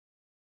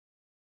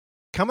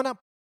Coming up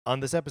on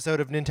this episode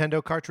of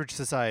Nintendo Cartridge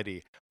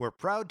Society, we're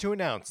proud to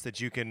announce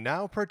that you can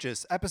now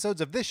purchase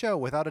episodes of this show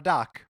without a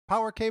dock,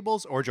 power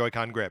cables, or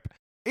Joy-Con grip.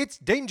 It's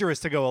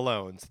dangerous to go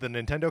alone, so the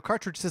Nintendo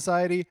Cartridge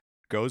Society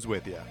goes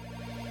with you.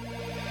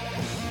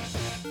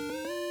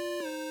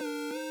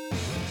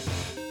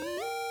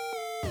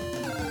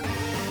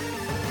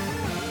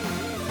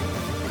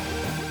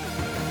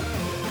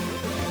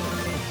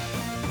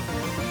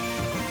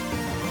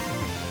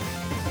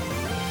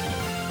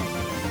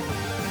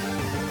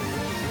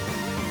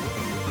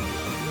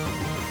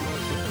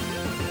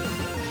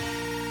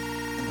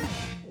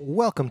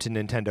 Welcome to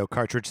Nintendo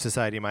Cartridge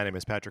Society. My name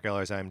is Patrick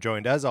Ellers. I am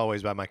joined, as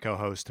always, by my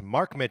co-host,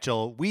 Mark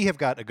Mitchell. We have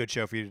got a good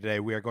show for you today.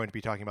 We are going to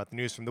be talking about the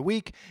news from the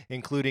week,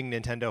 including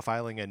Nintendo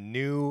filing a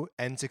new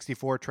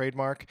N64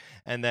 trademark.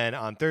 And then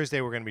on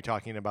Thursday, we're going to be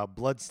talking about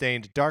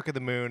Bloodstained Dark of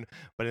the Moon.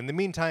 But in the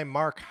meantime,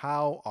 Mark,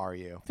 how are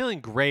you? Feeling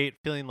great.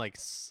 Feeling like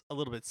a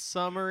little bit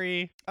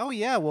summery. Oh,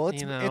 yeah. Well,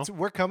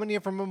 we're coming here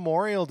from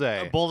Memorial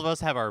Day. Both of us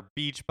have our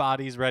beach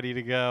bodies ready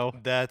to go.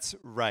 That's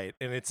right.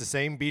 And it's the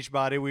same beach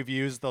body we've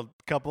used a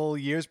couple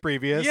years previous.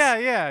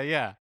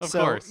 Yeah. Of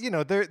course. You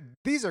know,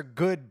 these are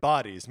good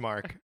bodies,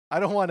 Mark. I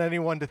don't want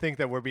anyone to think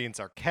that we're being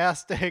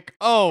sarcastic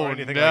or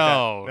anything like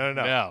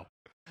that.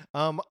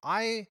 No.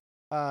 I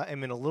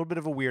am in a little bit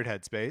of a weird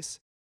headspace.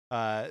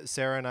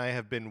 Sarah and I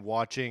have been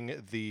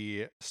watching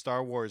the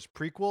Star Wars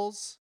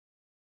prequels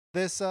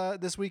this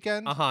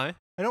weekend. Uh-huh.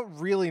 I don't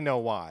really know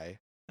why,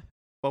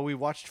 but we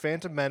watched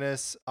Phantom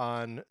Menace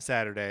on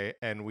Saturday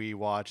and we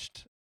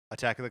watched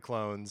Attack of the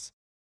Clones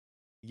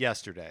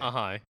yesterday.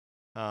 Uh-huh.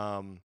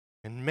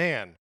 And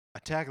man,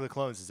 Attack of the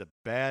Clones is a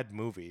bad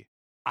movie.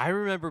 I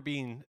remember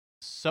being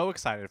so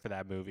excited for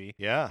that movie.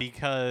 Yeah.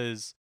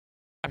 Because,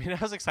 I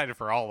was excited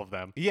for all of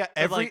them. Yeah,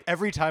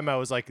 every time I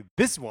was like,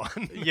 this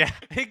one. Yeah,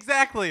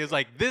 exactly. It was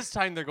like, this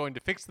time they're going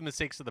to fix the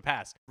mistakes of the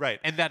past.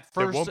 Right. And that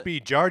There first... won't be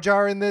Jar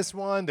Jar in this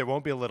one. There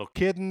won't be a little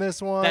kid in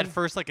this one. That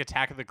first,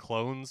 Attack of the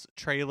Clones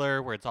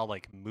trailer where it's all,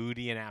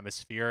 moody and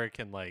atmospheric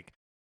and,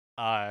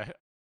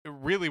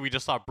 really, we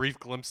just saw brief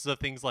glimpses of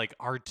things like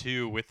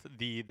R2 with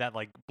that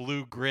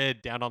blue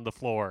grid down on the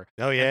floor.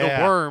 Oh, yeah. And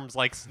the worms,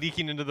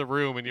 sneaking into the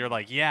room, and you're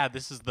like, yeah,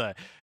 this is the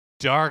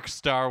dark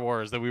Star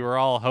Wars that we were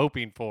all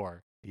hoping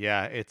for.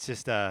 Yeah, it's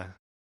just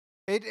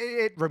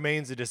it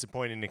remains a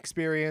disappointing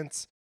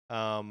experience.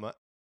 And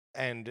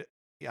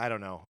I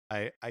don't know.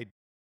 I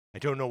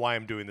don't know why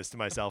I'm doing this to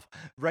myself.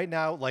 Right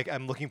now,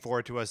 I'm looking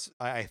forward to us.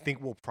 I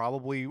think we'll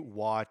probably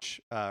watch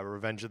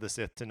Revenge of the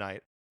Sith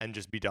tonight and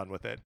just be done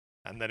with it.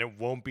 And then it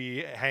won't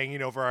be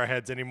hanging over our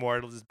heads anymore.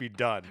 It'll just be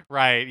done.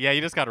 Right. Yeah,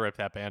 you just got to rip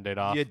that Band-Aid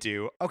off. You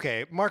do.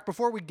 Okay, Mark,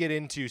 before we get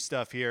into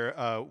stuff here,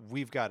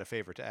 we've got a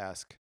favor to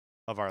ask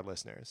of our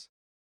listeners.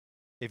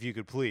 If you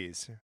could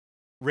please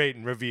rate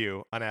and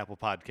review on Apple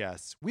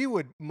Podcasts. We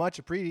would much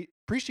appreciate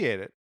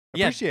it.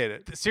 Appreciate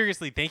it.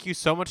 Seriously, thank you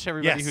so much to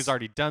everybody who's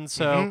already done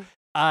so.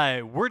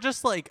 Mm-hmm. We're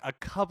just a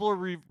couple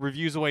of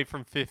reviews away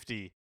from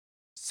 50.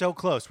 So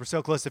close. We're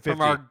so close to 50.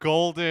 From our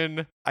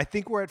golden I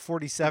think we're at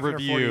 47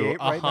 review. or 48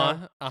 right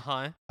now.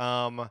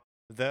 Uh-huh.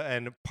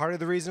 And part of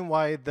the reason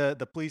why the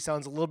plea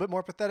sounds a little bit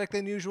more pathetic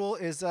than usual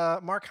is,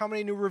 Mark, how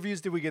many new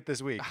reviews did we get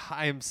this week?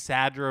 I am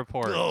sad to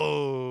report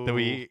that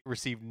we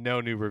received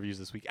no new reviews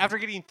this week after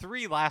getting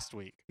 3 last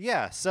week.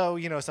 Yeah, so,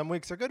 some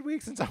weeks are good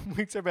weeks and some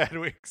weeks are bad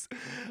weeks.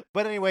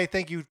 But anyway,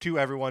 thank you to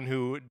everyone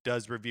who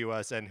does review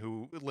us and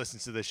who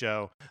listens to the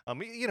show.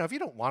 If you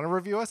don't want to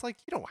review us, you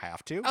don't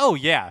have to. Oh,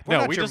 yeah. We're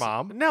not your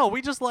mom. No,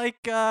 we just we're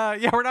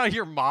not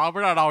your mom.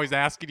 We're not always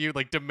asking you,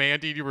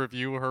 demanding you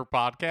review her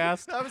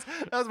podcast.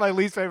 that was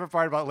my least favorite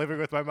part about living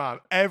with my mom.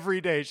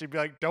 Every day she'd be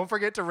like, don't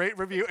forget to rate,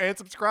 review, and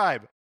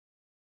subscribe.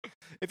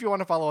 If you want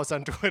to follow us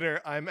on Twitter,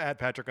 I'm at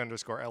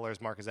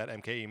Patrick_Ellers. Mark is at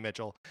MKE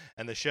Mitchell.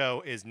 And the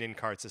show is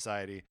NinCart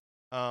Society.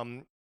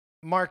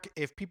 Mark,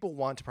 if people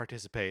want to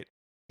participate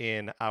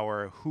in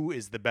our Who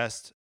is the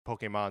Best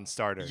Pokemon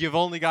Starter, you've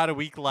only got a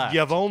week left.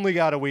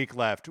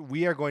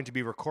 We are going to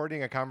be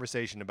recording a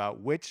conversation about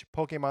which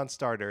Pokemon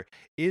starter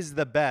is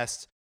the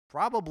best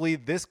probably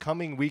this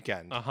coming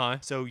weekend. Uh-huh.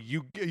 So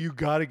you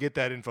got to get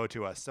that info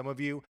to us. Some of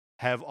you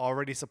have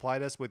already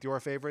supplied us with your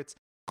favorites.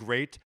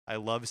 Great. I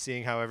love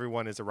seeing how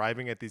everyone is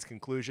arriving at these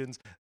conclusions.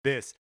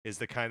 This is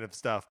the kind of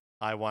stuff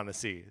I want to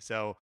see.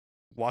 So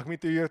walk me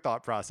through your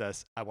thought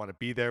process. I want to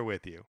be there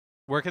with you.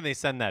 Where can they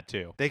send that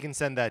to? They can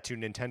send that to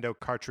Nintendo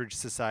Cartridge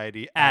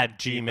Society at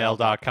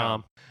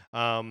gmail.com.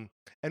 And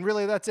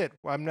really, that's it.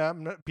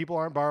 People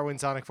aren't borrowing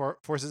Sonic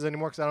Forces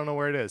anymore because I don't know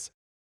where it is.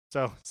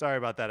 So sorry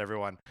about that,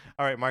 everyone.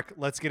 All right, Mark,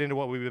 let's get into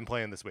what we've been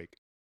playing this week.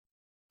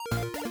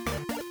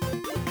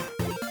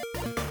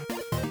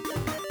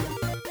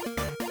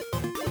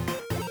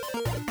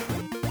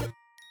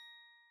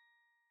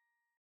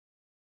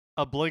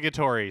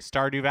 Obligatory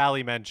Stardew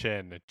Valley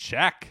mention.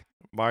 Check.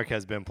 Mark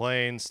has been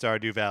playing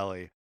Stardew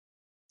Valley.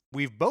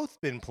 We've both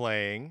been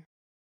playing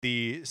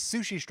the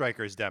Sushi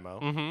Strikers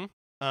demo.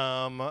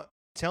 Mm-hmm.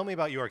 Tell me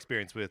about your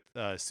experience with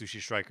Sushi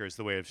Strikers,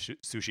 the way of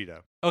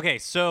Sushido. Okay,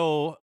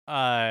 so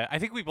I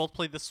think we both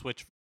played the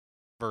Switch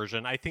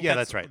version. I think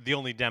that's right. The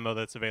only demo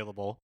that's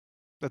available.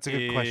 That's a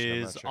good question. I'm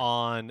not is sure.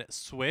 on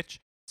Switch.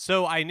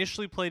 So I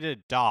initially played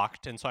it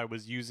docked, and so I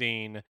was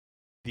using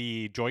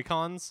the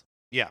Joy-Cons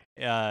Yeah,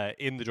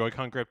 in the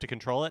Joy-Con grip to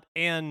control it.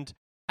 And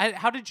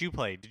how did you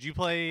play? Did you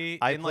play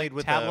I in like played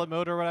with tablet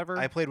mode or whatever?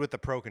 I played with the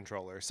Pro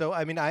controller. So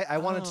I mean, I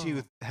wanted to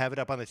Oh. have it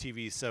up on the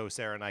TV so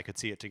Sarah and I could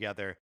see it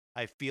together.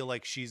 I feel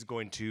like she's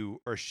going to,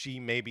 or she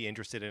may be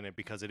interested in it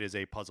because it is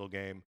a puzzle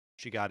game.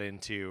 She got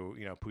into,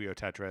 Puyo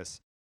Tetris.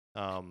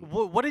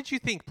 What did you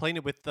think playing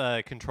it with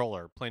the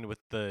controller, playing it with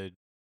the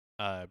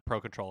Pro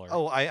controller?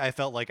 Oh, I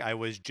felt like I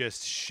was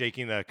just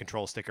shaking the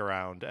control stick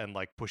around and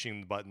like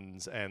pushing the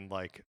buttons and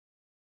like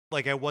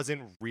I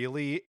wasn't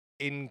really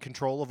in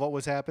control of what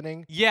was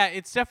happening. Yeah,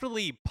 it's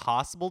definitely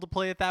possible to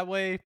play it that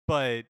way,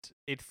 but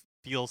it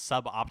feels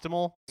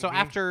suboptimal. So Mhm.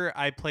 after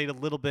I played a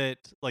little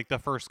bit, like the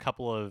first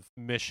couple of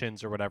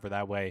missions or whatever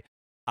that way,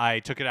 I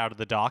took it out of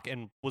the dock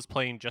and was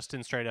playing just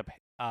in straight up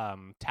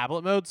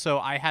tablet mode. So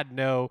I had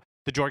the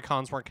Joy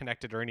Cons weren't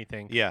connected or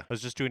anything. Yeah. I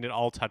was just doing it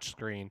all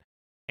touchscreen,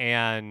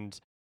 and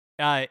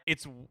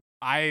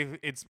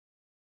it's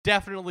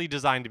definitely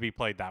designed to be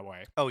played that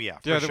way. Oh yeah.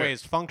 The For other sure. way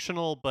is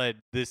functional, but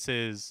this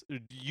is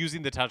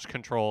using the touch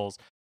controls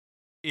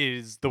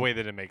is the way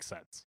that it makes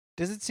sense.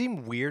 Does it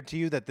seem weird to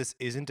you that this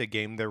isn't a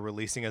game they're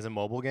releasing as a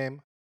mobile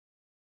game?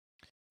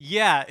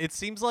 Yeah, it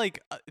seems like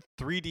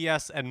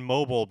 3DS and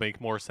mobile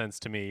make more sense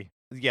to me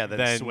Yeah, than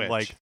than Switch.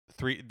 like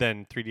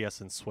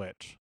 3DS and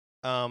Switch.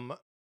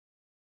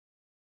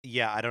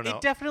 Yeah, I don't know.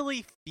 It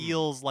definitely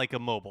feels like a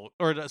mobile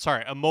or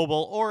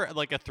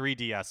like a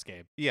 3DS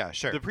game. Yeah,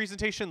 sure. The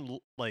presentation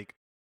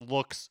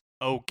looks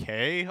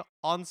okay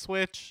on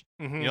Switch.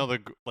 Mhm. You know,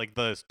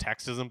 the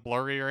text isn't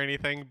blurry or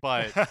anything,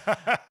 but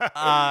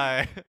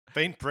uh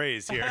faint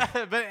praise here.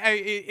 but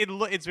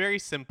it's very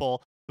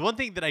simple. The one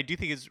thing that I do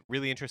think is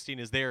really interesting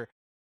is they're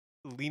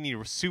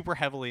leaning super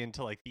heavily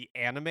into like the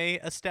anime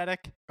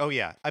aesthetic. Oh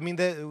yeah, I mean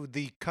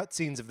the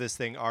cutscenes of this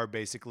thing are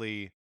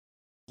basically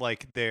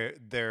like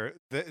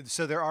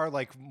so there are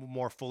like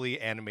more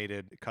fully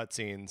animated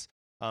cutscenes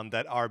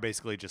that are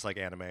basically just like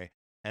anime,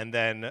 and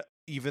then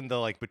even the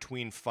like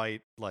between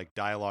fight like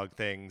dialogue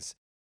things,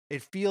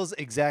 it feels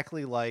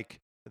exactly like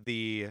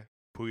the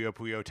Puyo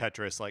Puyo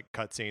Tetris like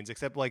cutscenes,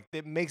 except like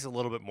it makes a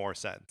little bit more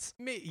sense.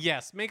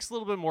 Yes, makes a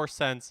little bit more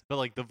sense, but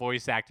like the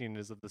voice acting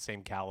is of the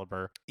same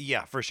caliber.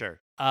 Yeah, for sure.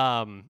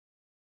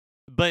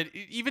 But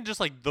even just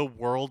like the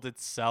world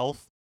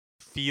itself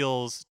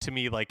feels to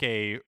me like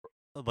a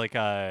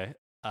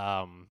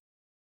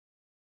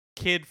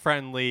kid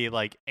friendly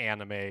like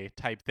anime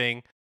type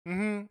thing.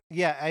 Mm-hmm.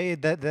 Yeah,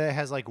 that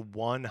has like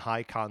one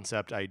high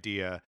concept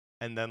idea,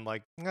 and then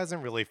like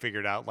hasn't really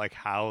figured out like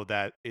how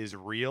that is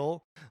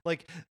real.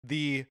 Like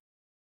the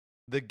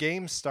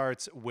game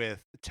starts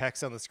with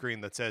text on the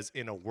screen that says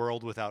 "in a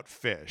world without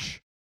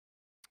fish,"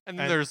 And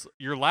then And- there's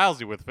you're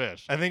lousy with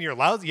fish. and then you're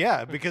loud.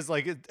 Yeah, because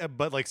like,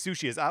 but like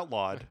sushi is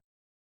outlawed.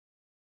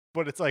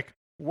 But it's like,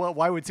 well,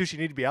 why would sushi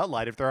need to be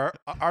outlawed if there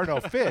are no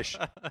fish?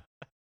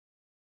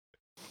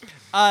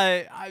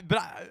 I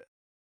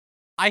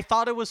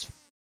thought it was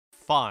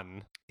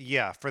fun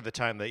Yeah, for the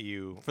time that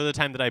for the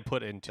time that I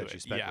put into you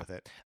it. spent Yeah. with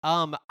it.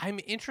 I'm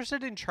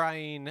interested in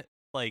trying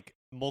like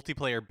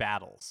multiplayer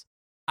battles.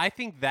 I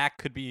think that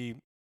could be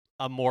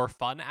a more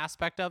fun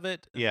aspect of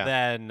it Yeah.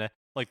 than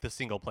like the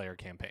single player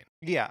campaign.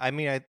 Yeah, I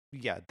mean,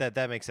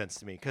 that makes sense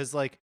to me because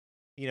like,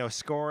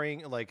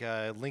 scoring like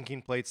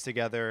linking plates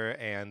together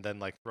and then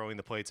like throwing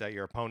the plates at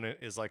your opponent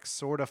is like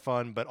sort of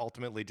fun, but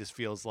ultimately just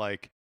feels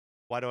like,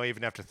 why do I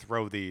even have to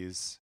throw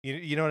these?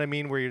 You know what I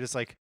mean? Where you're just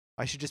like,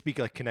 I should just be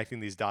like connecting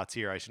these dots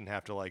here. I shouldn't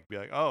have to like be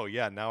like, oh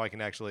yeah, now I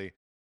can actually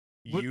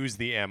use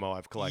the ammo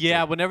I've collected.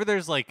 Yeah, whenever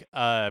there's like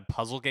a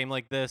puzzle game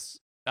like this,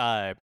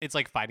 it's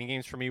like fighting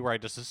games for me where I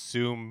just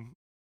assume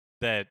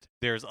that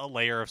there's a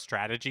layer of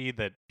strategy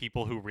that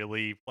people who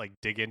really like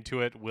dig into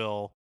it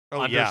will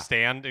Oh yeah.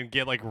 understand and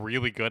get like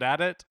really good at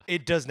it.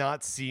 It does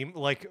not seem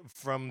like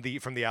from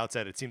the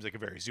outset. It seems like a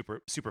very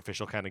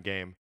superficial kind of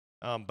game.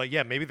 But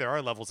yeah, maybe there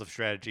are levels of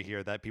strategy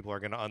here that people are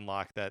going to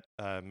unlock that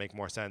make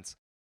more sense.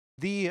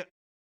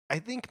 I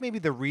think maybe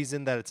the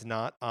reason that it's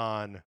not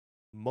on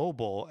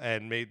mobile,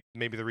 and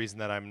maybe the reason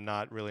that I'm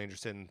not really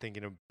interested in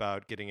thinking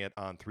about getting it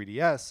on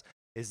 3DS,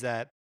 is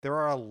that there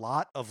are a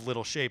lot of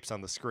little shapes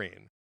on the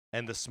screen,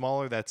 and the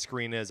smaller that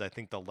screen is, I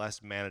think the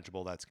less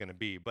manageable that's going to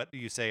be. But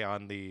you say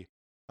on the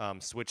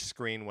Switch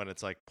screen when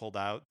it's like pulled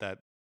out that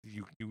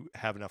you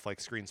have enough like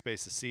screen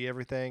space to see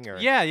everything, or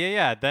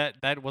Yeah.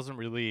 That wasn't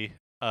really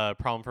a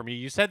problem for me.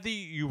 You said that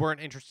you weren't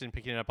interested in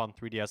picking it up on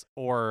 3DS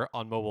or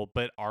on mobile,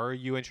 but are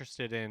you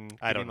interested in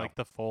I don't getting know. like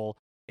the full?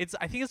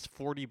 I think it's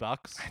 $40.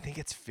 I think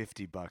it's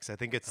 $50. I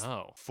think it's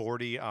Oh.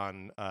 40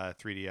 on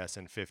 3DS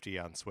and 50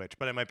 on Switch,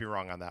 but I might be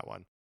wrong on that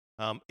one.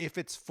 If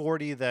it's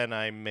 40, then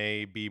I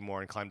may be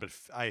more inclined, but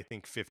I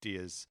think 50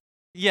 is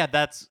Yeah,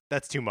 that's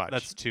too much.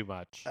 that's too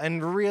much.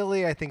 And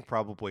really, I think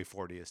probably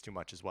 40 is too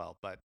much as well.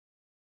 But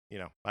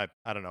I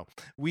don't know.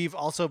 We've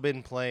also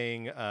been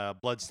playing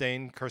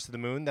Bloodstained: Curse of the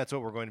Moon. That's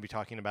what we're going to be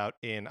talking about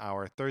in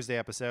our Thursday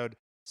episode.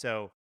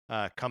 So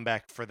come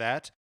back for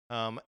that.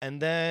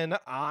 And then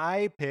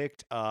I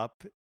picked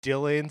up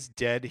Dylan's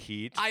Dead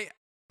Heat I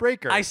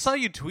Breakers. saw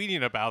you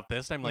tweeting about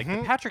this. And I'm like, the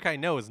Mhm. Patrick I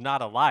know is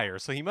not a liar,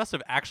 so he must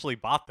have actually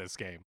bought this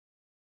game.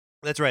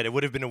 That's right. It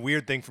would have been a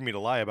weird thing for me to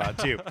lie about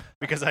too,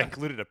 because I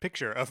included a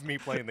picture of me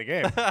playing the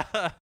game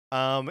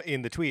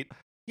in the tweet.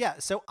 Yeah,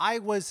 so I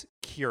was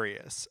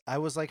curious. I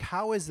was like,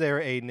 how is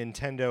there a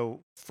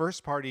Nintendo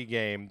first-party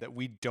game that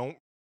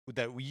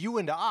you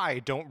and I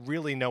don't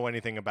really know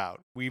anything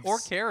about? or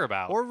care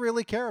about. Or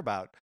really care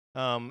about.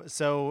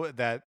 So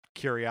that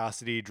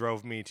curiosity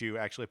drove me to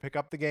actually pick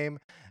up the game.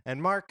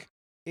 And Mark,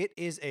 it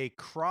is a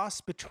cross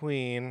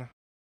between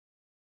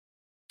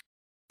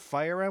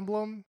Fire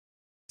Emblem,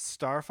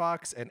 Star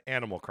Fox, and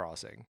Animal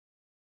Crossing.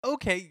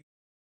 Okay.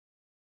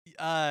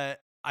 I'm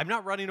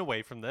not running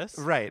away from this.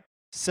 Right.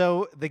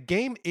 So the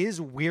game is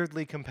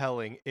weirdly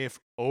compelling if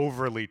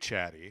overly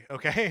chatty,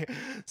 okay?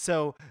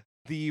 So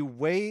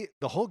the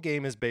whole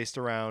game is based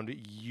around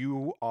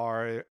you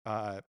are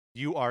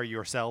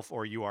yourself,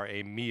 or you are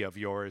a me of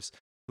yours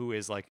who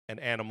is like an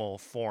animal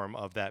form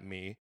of that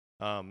me.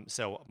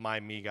 So my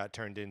me got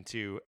turned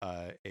into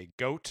a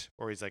goat,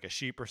 or he's like a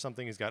sheep or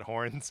something. He's got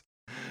horns.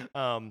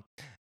 Um,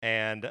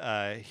 and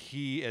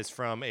he is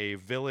from a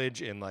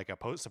village in like a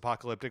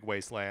post-apocalyptic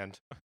wasteland,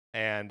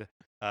 and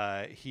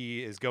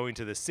he is going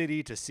to the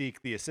city to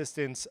seek the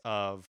assistance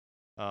of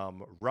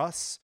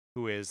Russ,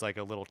 who is like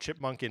a little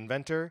chipmunk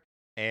inventor,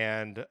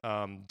 and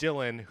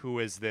Dylan, who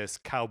is this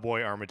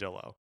cowboy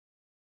armadillo.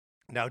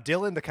 Now,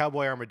 Dylan the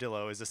cowboy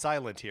armadillo is a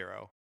silent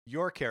hero.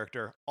 Your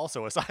character,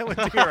 also a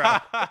silent hero.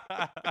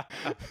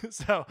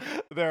 So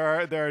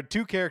there are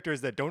two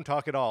characters that don't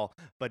talk at all,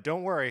 but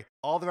don't worry,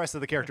 all the rest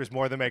of the characters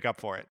more than make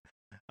up for it.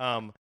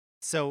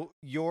 So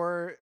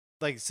you're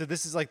so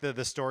this is like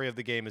the story of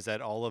the game is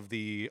that all of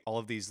these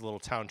little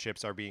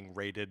townships are being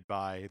raided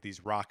by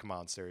these rock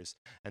monsters,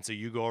 and so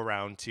you go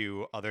around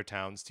to other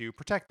towns to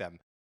protect them.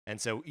 And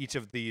so each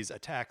of these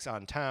attacks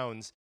on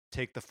towns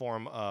take the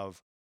form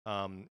of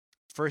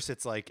first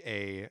it's like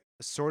a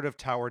sort of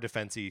tower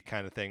defense-y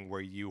kind of thing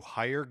where you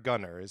hire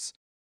gunners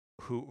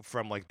who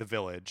from like the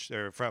village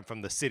or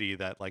from the city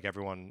that like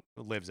everyone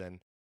lives in,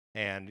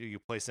 and you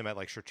place them at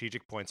like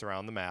strategic points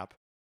around the map.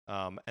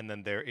 And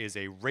then there is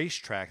a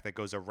racetrack that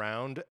goes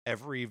around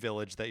every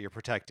village that you're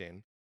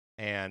protecting,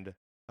 and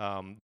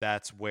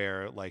that's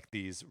where like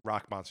these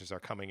rock monsters are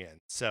coming in.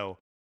 So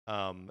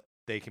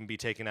they can be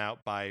taken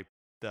out by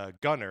the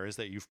gunners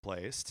that you've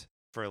placed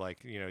for like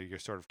your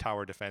sort of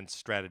tower defense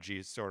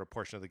strategy sort of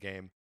portion of the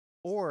game,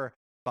 or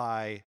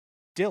by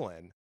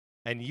Dylan,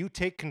 and you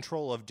take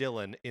control of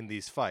Dylan in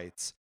these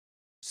fights.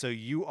 So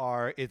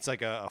it's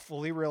like a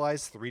fully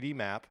realized 3D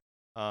map,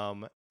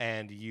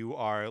 and you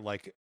are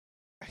like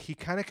he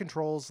kind of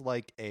controls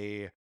like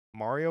a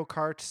Mario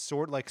Kart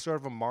sort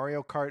of a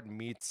Mario Kart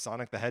meets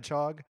Sonic the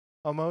Hedgehog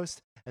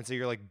almost. And so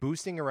you're like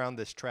boosting around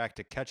this track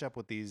to catch up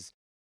with these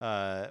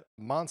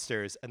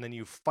monsters, and then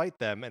you fight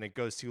them, and it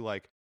goes to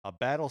like a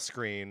battle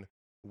screen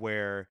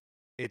where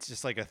it's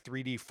just like a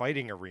 3D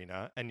fighting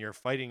arena, and you're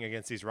fighting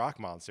against these rock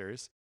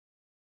monsters.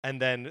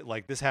 And then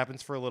like this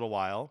happens for a little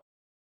while,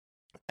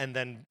 and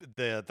then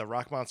the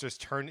rock monsters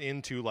turn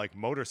into like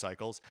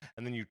motorcycles,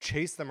 and then you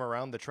chase them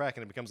around the track,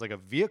 and it becomes like a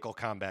vehicle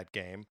combat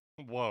game.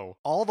 Whoa.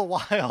 All the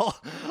while,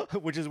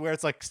 which is where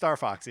it's like Star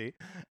Foxy,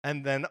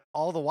 and then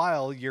all the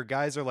while your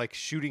guys are like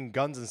shooting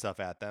guns and stuff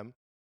at them.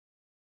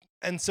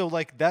 And so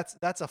like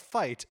that's a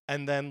fight,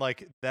 and then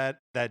like that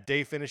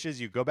day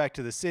finishes, you go back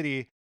to the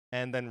city,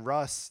 and then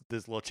Russ,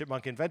 this little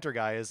chipmunk inventor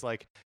guy, is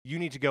like, you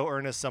need to go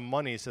earn us some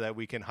money so that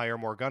we can hire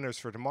more gunners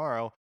for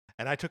tomorrow.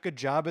 And I took a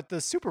job at the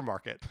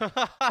supermarket.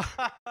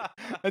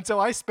 And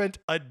so I spent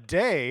a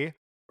day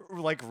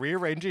like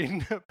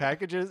rearranging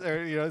packages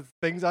or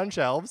things on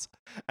shelves,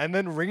 and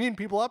then ringing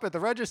people up at the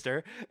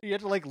register. You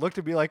had to like look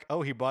to be like,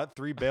 oh, he bought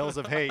 3 bales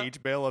of hay.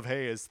 Each bale of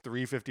hay is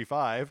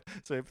 $3.55.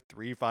 So if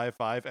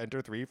 355,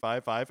 enter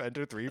 355,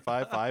 enter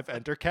 355,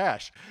 enter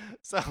cash.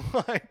 So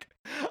like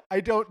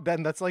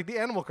that's like the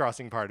Animal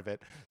Crossing part of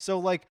it. So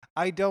like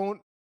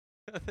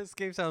This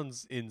game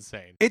sounds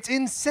insane. it's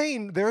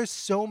insane. There are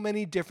so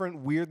many different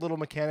weird little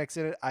mechanics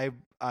in it.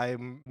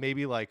 I'm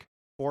maybe like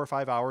 4 or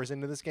 5 hours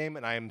into this game,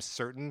 and I am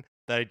certain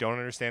that I don't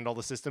understand all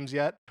the systems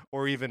yet,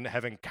 or even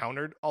have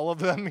encountered all of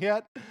them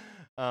yet.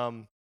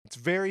 It's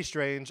very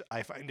strange.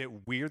 I find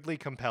it weirdly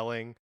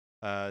compelling.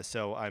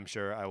 So I'm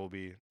sure I will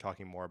be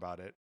talking more about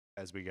it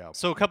as we go.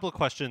 So a couple of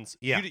questions.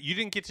 Yeah. You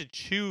didn't get to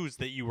choose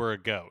that you were a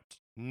goat.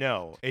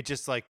 No, it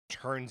just like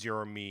turns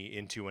your me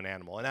into an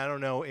animal. And I don't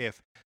know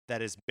if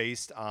that is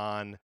based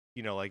on,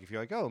 like if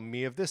you're like, oh,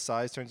 me of this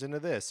size turns into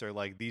this, or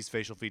like these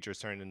facial features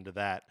turn into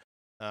that.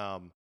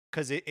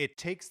 Because it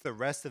takes the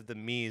rest of the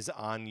me's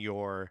on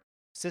your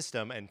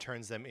system and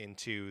turns them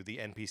into the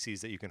NPCs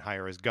that you can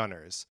hire as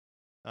gunners.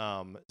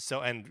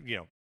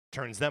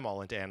 Turns them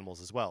all into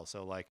animals as well.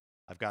 So like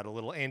I've got a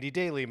little Andy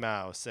Daly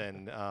mouse,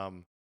 and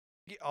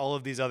all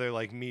of these other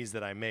like me's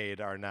that I made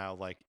are now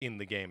like in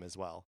the game as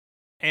well.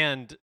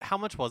 And how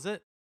much was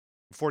it?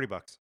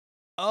 $40.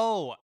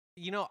 Oh,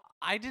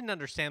 I didn't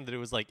understand that it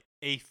was like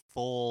a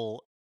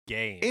full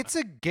game. It's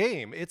a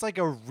game. It's like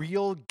a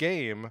real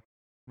game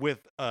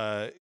with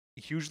a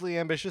hugely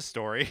ambitious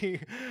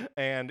story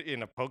and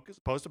in a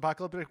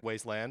post-apocalyptic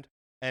wasteland.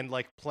 And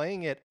like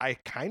playing it, I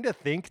kind of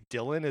think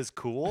Dylan is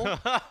cool.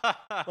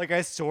 Like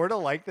I sort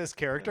of like this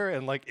character,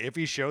 and like if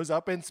he shows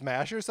up in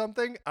Smash or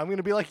something, I'm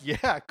gonna be like,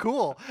 yeah,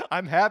 cool.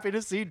 I'm happy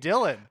to see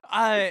Dylan.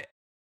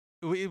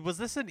 Was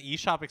this an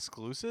eShop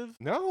exclusive?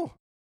 No,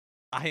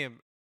 I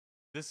am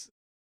this.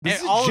 this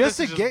is all just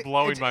of this a is game. just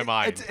blowing my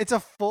mind. It's a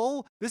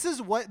full. This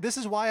is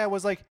why I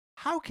was like,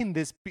 how can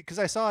this be? Because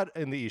I saw it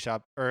in the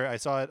eShop, or I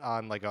saw it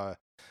on like a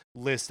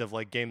list of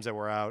like games that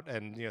were out,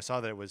 and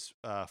saw that it was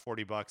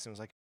 $40, and was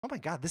like, oh my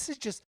god, this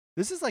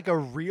is like a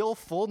real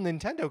full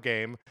Nintendo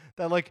game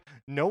that like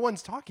no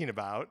one's talking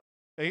about,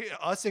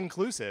 us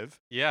inclusive.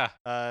 Yeah.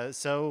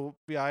 So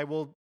yeah,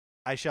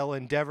 I shall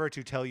endeavor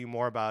to tell you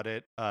more about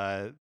it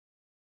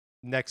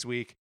next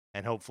week,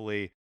 and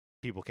hopefully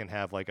people can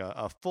have like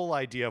a full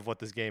idea of what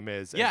this game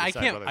is. Yeah, and I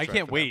decide can't. whether I it's right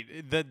can't for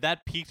them. wait.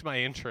 That piqued my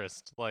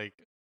interest. Like,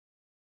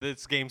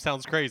 this game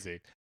sounds crazy.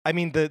 I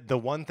mean, the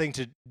one thing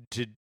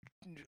to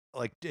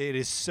like, it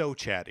is so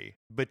chatty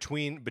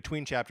between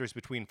chapters,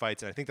 between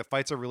fights, and I think the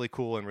fights are really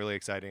cool and really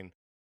exciting.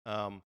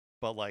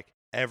 But like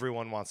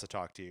everyone wants to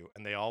talk to you,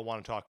 and they all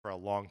want to talk for a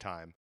long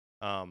time.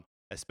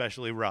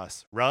 Especially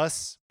Russ.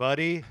 Russ,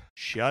 buddy,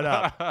 shut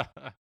up.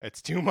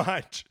 It's too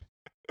much.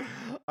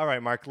 All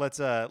right, Mark, let's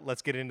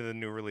get into the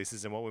new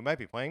releases and what we might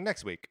be playing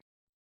next week.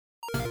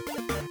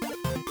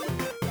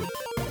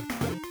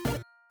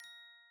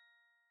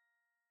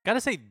 Gotta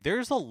say,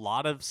 there's a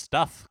lot of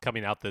stuff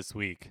coming out this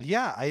week.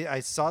 Yeah, I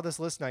saw this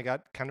list and I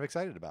got kind of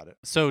excited about it.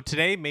 So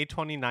today, May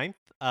 29th,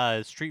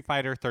 Street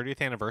Fighter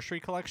 30th Anniversary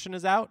Collection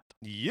is out.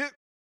 Yep.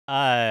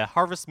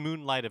 Harvest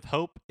Moon Light of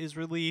Hope is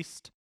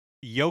released.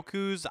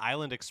 Yoku's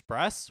Island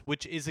Express,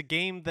 which is a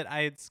game that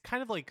I had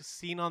kind of like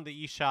seen on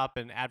the eShop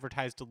and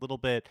advertised a little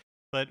bit,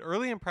 but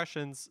early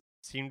impressions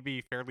seem to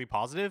be fairly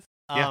positive.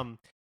 Yeah.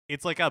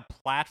 It's like a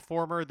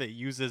platformer that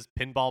uses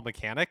pinball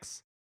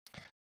mechanics.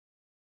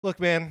 Look,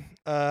 man,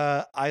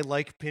 I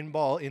like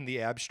pinball in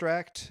the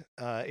abstract.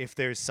 If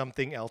there's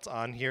something else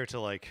on here to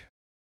like,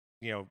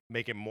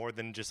 make it more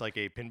than just like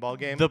a pinball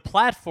game. The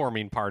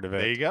platforming part of it,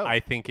 There you go.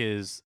 I think,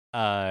 is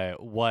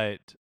what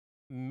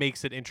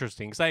makes it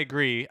interesting. Because I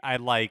agree, I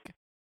like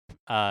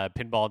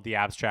pinball in the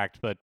abstract,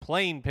 but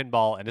playing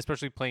pinball, and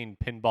especially playing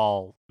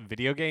pinball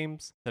video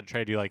games that try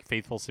to do like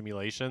faithful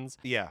simulations,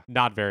 Yeah,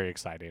 not very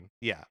exciting.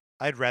 yeah.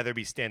 I'd rather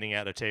be standing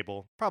at a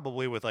table,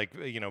 probably with like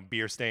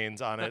beer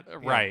stains on it.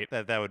 Right.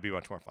 That would be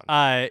much more fun.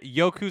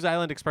 Yoku's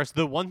Island Express.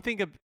 The one thing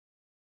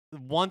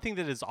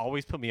that has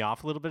always put me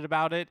off a little bit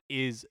about it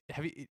is,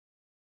 can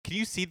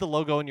you see the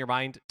logo in your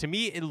mind? To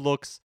me, it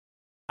looks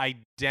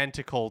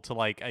identical to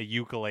like a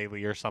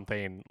ukulele or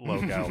something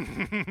logo.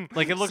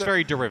 Like it looks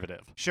very derivative.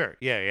 Sure.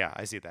 Yeah.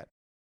 I see that.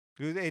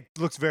 It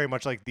looks very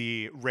much like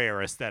the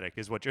Rare aesthetic,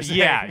 is what you're saying.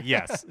 Yeah.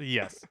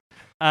 Yes.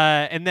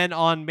 And then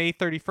on May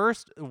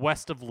 31st,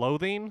 West of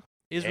Loathing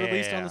is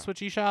released on Yeah. the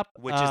Switch eShop,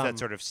 Which is that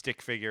sort of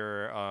stick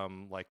figure,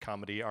 like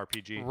comedy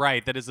RPG.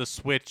 right? That is a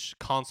Switch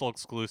console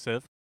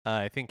exclusive.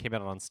 I think came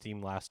out on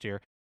Steam last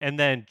year. And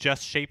then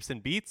Just Shapes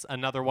and Beats,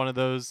 another one of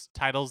those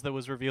titles that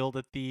was revealed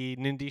at the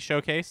Nindy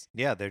Showcase.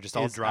 Yeah, they're just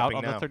all is dropping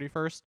out on now. the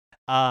 31st.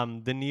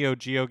 The Neo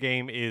Geo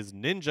game is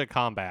Ninja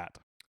Combat.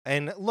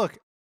 And look,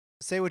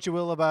 say what you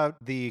will about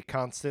the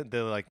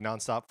like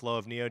nonstop flow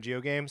of Neo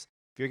Geo games.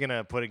 If you're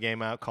gonna put a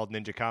game out called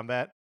Ninja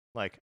Combat,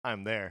 like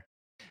I'm there.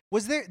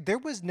 There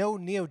was no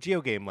Neo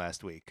Geo game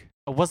last week?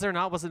 Was there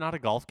not? Was it not a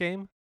golf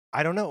game?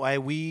 I don't know.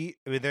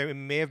 There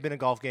may have been a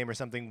golf game or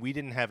something. We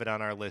didn't have it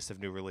on our list of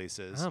new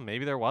releases. Oh,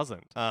 maybe there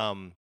wasn't.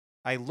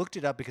 I looked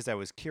it up because I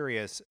was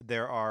curious.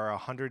 There are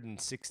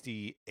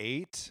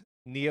 168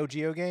 Neo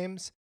Geo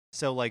games,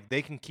 so like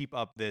they can keep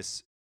up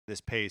this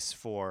pace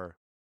for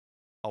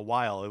a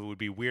while. It would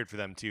be weird for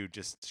them to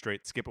just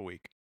straight skip a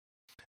week.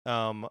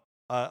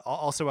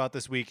 Also out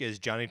this week is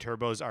Johnny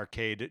Turbo's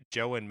arcade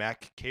Joe and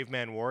Mac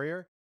Caveman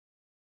Warrior.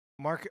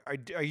 Mark,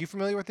 are you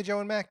familiar with the Joe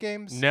and Mac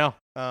games? No.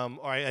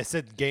 I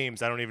said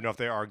games. I don't even know if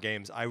they are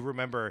games. I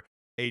remember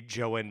a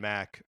Joe and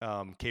Mac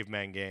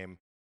caveman game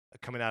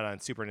coming out on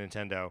Super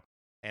Nintendo,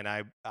 and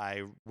I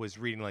was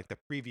reading like the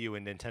preview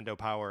in Nintendo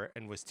Power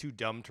and was too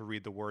dumb to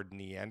read the word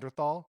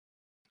Neanderthal.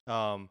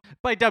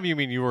 By dumb, you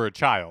mean you were a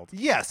child.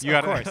 Yes, You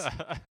of gotta-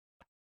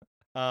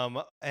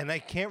 course. And I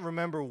can't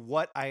remember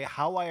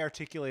how I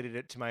articulated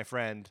it to my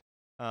friend.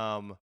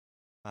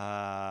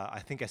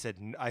 I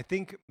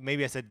think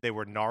maybe I said they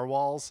were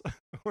narwhals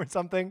or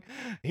something.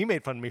 He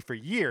made fun of me for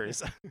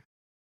years.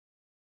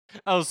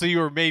 Oh, so you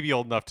were maybe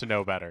old enough to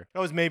know better. I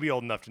was maybe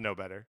old enough to know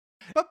better,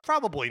 but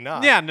probably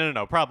not. Yeah,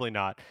 no, probably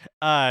not.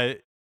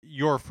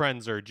 Your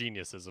friends are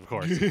geniuses, of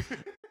course.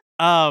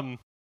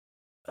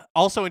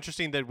 Also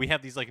interesting that we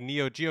have these like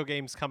Neo Geo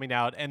games coming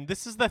out, and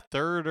this is the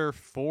third or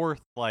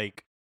fourth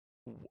like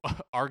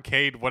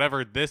arcade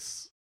whatever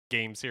this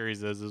game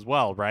series is as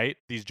well, right?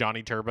 These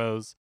Johnny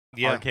Turbos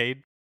Yeah.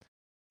 arcade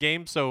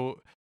games. So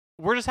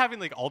we're just having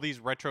like all these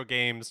retro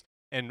games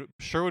And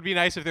sure would be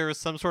nice if there was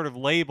some sort of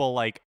label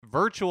like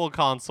virtual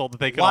console that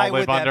they could Why all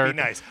live would that under.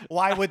 be nice?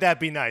 Why would that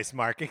be nice,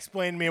 Mark?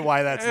 Explain to me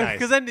why that's nice.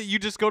 Because then you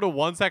just go to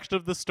one section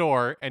of the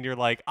store and you're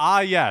like,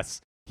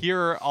 yes, here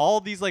are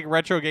all these like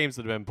retro games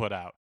that have been put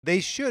out. They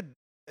should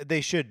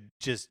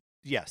just,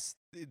 yes,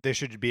 there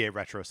should be a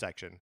retro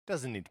section.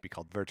 Doesn't need to be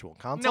called virtual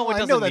console. No, it I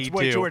know doesn't that's need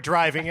what to. you were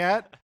driving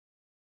at.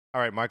 All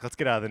right, Mark, let's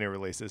get out of the new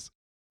releases.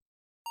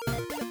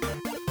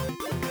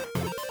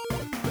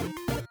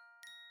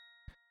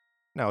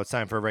 Now it's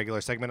time for a regular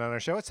segment on our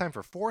show. It's time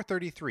for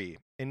 433.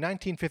 In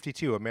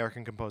 1952,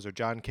 American composer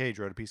John Cage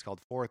wrote a piece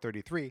called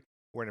 433,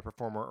 wherein a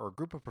performer or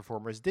group of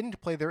performers didn't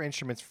play their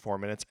instruments for 4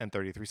 minutes and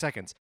 33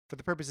 seconds. For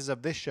the purposes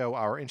of this show,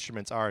 our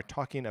instruments are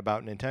talking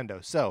about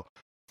Nintendo. So,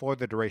 for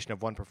the duration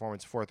of one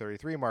performance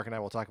 433, Mark and I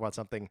will talk about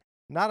something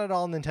not at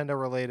all Nintendo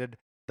related,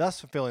 thus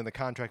fulfilling the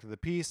contract of the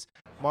piece.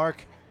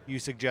 Mark, you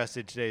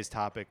suggested today's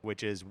topic,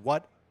 which is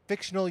what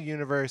fictional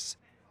universe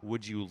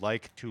would you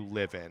like to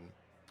live in?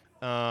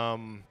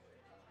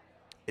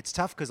 It's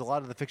tough because a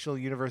lot of the fictional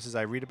universes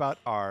I read about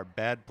are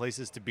bad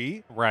places to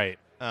be. Right.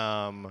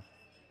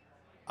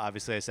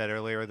 Obviously, I said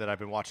earlier that I've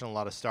been watching a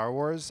lot of Star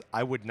Wars.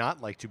 I would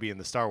not like to be in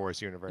the Star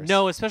Wars universe.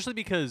 No, especially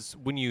because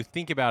when you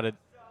think about it,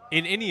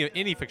 in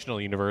any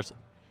fictional universe,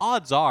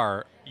 odds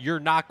are you're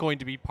not going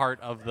to be part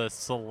of the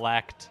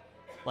select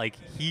like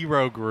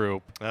hero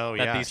group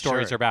that these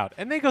stories are about.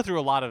 And they go through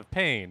a lot of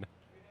pain.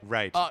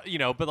 Right.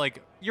 But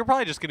like you're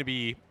probably just going to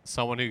be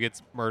someone who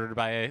gets murdered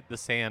by the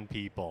Sand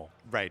People.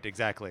 Right,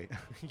 exactly.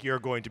 You're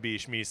going to be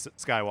Shmi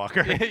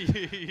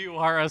Skywalker. You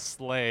are a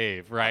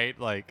slave, right?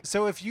 Like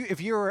So if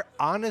you're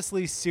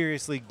honestly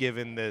seriously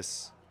given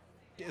this,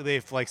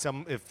 if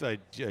a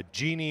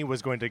genie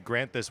was going to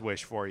grant this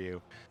wish for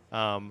you,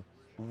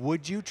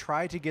 would you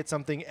try to get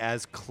something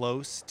as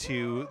close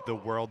to the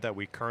world that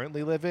we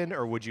currently live in,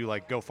 or would you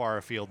like go far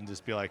afield and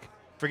just be like,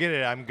 forget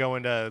it, I'm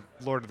going to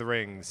Lord of the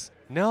Rings?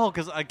 no,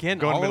 because again,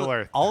 Going to all Middle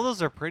Earth. all of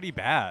those are pretty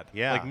bad.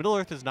 Yeah. Like Middle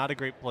Earth is not a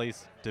great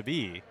place to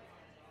be.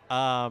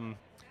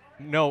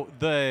 No,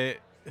 the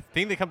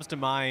thing that comes to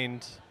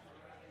mind,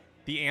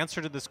 the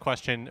answer to this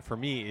question for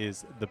me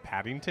is the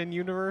Paddington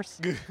universe.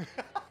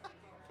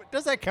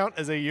 Does that count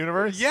as a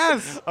universe?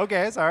 Yes.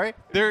 Okay, sorry.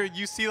 There,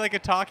 you see like a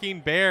talking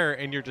bear,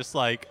 and you're just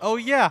like, oh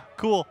yeah,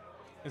 cool.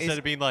 Instead Is-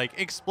 of being like,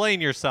 explain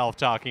yourself,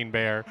 talking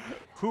bear.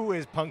 Who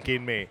is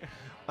punking me?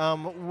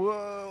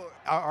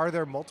 Are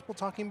there multiple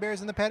talking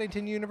bears in the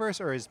Paddington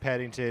universe, or is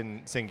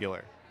Paddington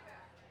singular?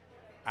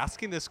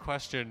 Asking this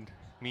question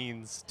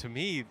means to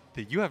me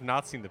that you have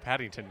not seen the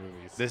Paddington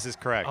movies. This is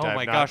correct. Oh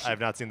my gosh. I've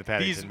not seen the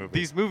Paddington movies.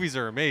 These movies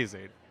are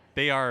amazing.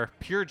 They are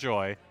pure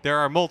joy. There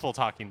are multiple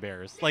talking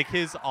bears, like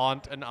his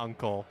aunt and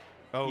uncle.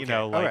 Okay. You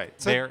know, like all right.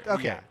 So, they're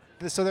okay.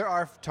 yeah. So there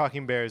are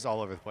talking bears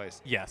all over the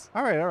place. Yes.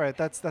 All right.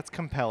 That's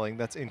compelling.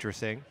 That's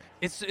interesting.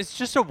 It's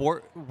just a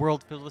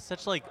world filled with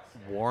such like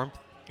warmth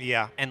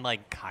Yeah. and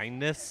like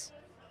kindness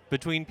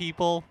between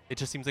people. It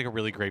just seems like a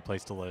really great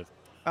place to live.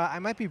 I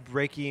might be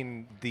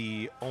breaking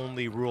the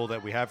only rule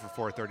that we have for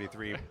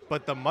 433,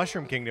 but the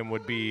Mushroom Kingdom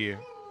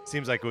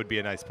seems like it would be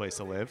a nice place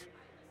to live.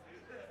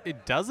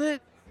 It does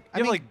it? I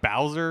You have mean- like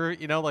Bowser,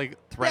 like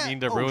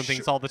threatening to ruin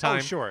things all the Oh,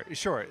 time.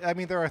 sure. I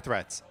mean, there are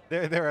threats.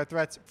 There are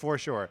threats for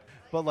sure.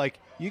 But like,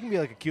 you can be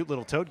like a cute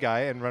little toad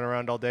guy and run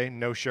around all day,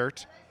 no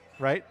shirt,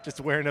 right?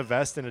 Just wearing a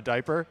vest and a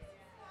diaper.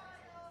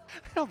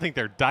 I don't think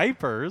they're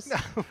diapers.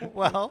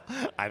 Well,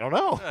 I don't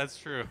know. That's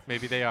true.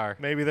 Maybe they are.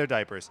 Maybe they're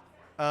diapers.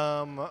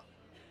 Trying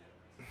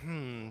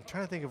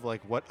to think of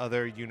like what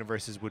other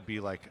universes would be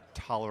like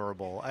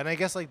tolerable, and I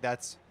guess like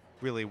that's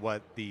really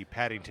what the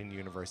Paddington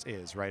universe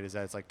is, right? Is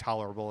that it's like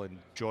tolerable and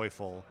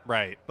joyful.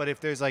 Right. But if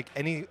there's like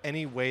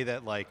any way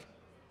that like,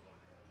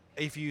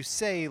 if you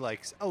say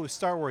like, oh,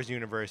 Star Wars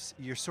universe,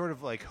 you're sort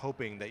of like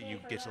hoping that you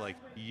get to like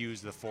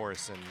use the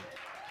Force and.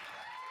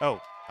 Oh,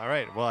 all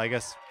right. Well, I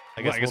guess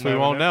I guess we'll we never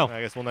won't know.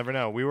 I guess we'll never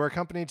know. We were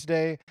accompanied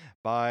today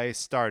by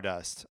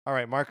Stardust. All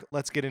right, Mark,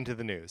 let's get into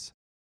the news.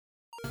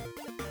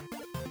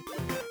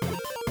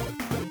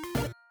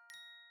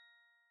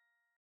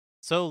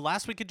 So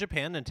last week in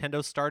Japan,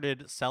 Nintendo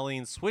started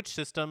selling Switch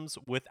systems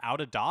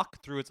without a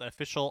dock through its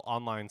official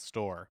online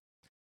store.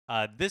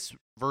 This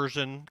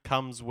version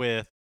comes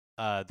with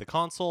the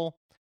console,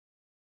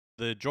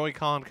 the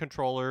Joy-Con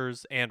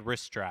controllers, and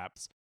wrist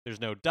straps. There's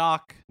no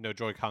dock, no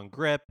Joy-Con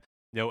grip,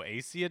 no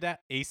AC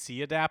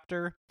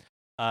adapter,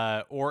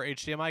 or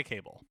HDMI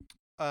cable.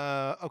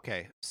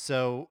 Okay.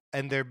 So,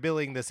 and they're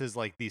billing this as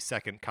like the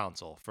second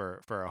console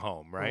for a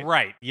home, right?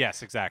 Right.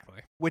 Yes,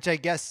 exactly. Which I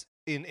guess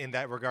in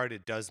that regard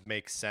it does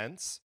make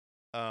sense.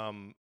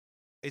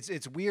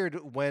 It's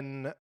weird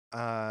when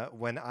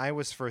I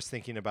was first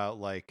thinking about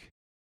like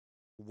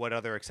what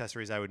other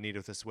accessories I would need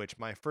with the Switch.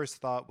 My first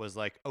thought was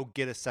like, oh,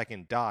 get a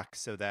second dock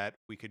so that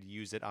we could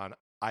use it on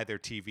either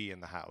TV in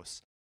the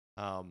house.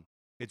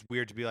 It's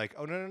weird to be like,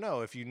 oh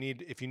no. If you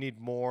need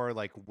more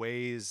like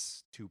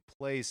ways to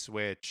play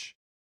Switch,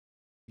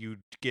 you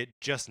get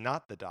just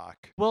not the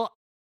dock. Well,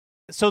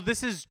 so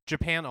this is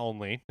Japan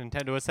only.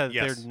 Nintendo has said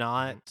Yes. they're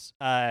not.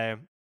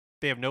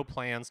 They have no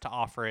plans to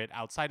offer it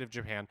outside of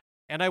Japan.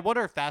 And I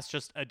wonder if that's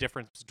just a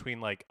difference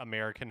between like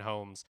American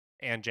homes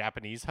and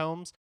Japanese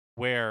homes,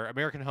 where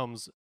American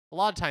homes a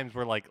lot of times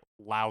we're like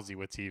lousy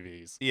with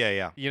TVs.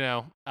 Yeah.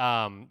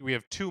 We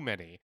have too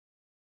many.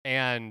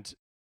 And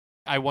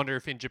I wonder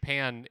if in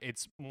Japan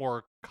it's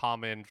more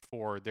common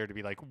for there to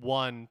be like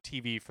one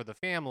TV for the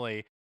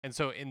family. And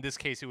so in this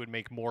case, it would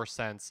make more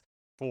sense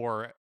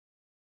for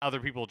other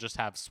people just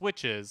have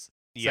Switches,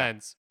 Yeah.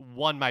 since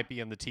one might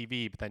be on the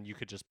TV, but then you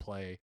could just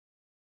play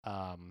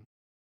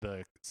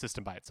the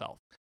system by itself.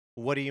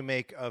 What do you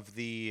make of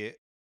the?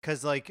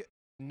 Because like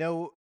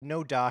no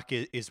dock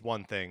is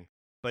one thing,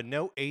 but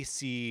no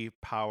AC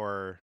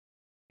power,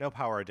 no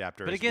power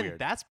adapter. But is again, weird.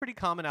 that's pretty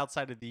common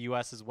outside of the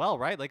US as well,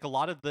 right? Like a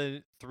lot of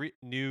the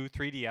new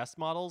 3DS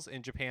models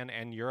in Japan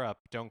and Europe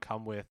don't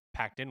come with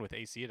packed in with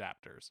AC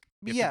adapters.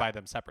 You have to buy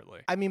them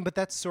separately. I mean, but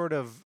that's sort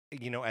of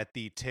at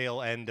the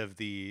tail end of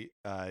the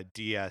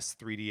DS,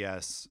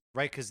 3DS,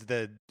 right? Because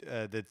the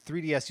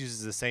 3DS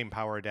uses the same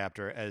power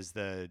adapter as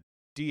the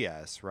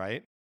DS,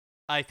 right?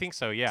 I think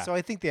so, yeah. So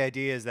I think the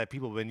idea is that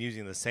people have been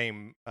using the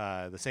same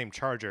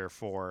charger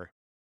for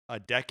a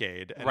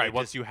decade. And right,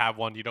 once you have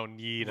one, you don't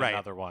need Right.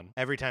 another one.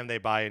 every time they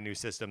buy a new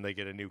system, they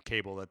get a new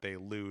cable that they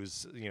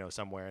lose,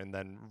 somewhere, and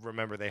then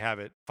remember they have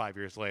it 5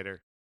 years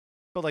later.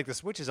 But like the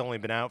Switch has only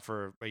been out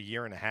for a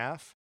year and a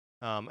half,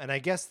 and I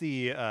guess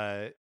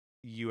the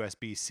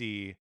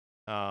USB-C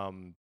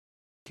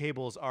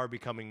cables are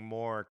becoming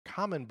more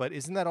common. But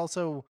isn't that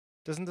also,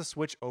 doesn't the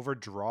Switch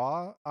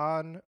overdraw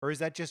on, or is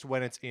that just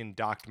when it's in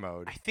docked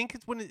mode? I think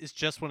it's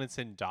just when it's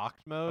in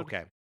docked mode.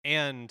 Okay.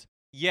 And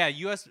yeah,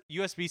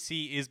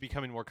 USB-C is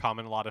becoming more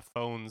common. A lot of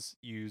phones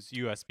use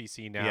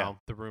USB-C now. Yeah.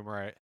 The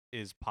rumor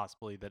is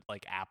possibly that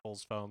like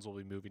Apple's phones will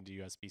be moving to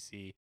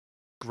USB-C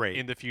Great.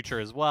 in the future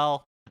as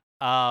well.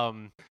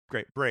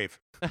 Great. Brave.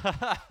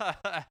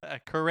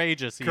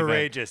 Courageous. Even.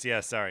 Courageous.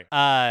 Yeah. Sorry.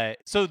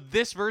 So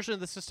this version of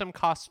the system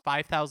costs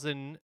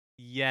 5,000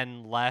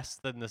 yen less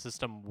than the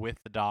system with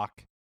the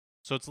dock,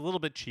 so it's a little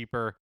bit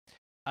cheaper.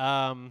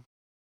 I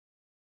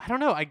don't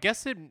know. I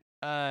guess it.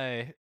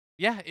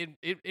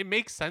 It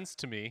makes sense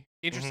to me.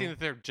 Interesting that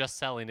they're just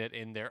selling it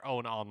in their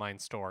own online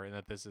store, and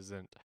that this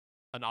isn't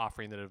an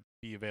offering that would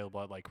be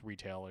available at like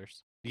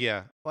retailers.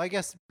 Yeah. Well, I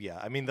guess, yeah.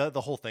 I mean, the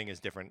whole thing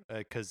is different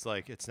because,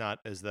 like, it's not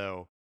as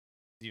though,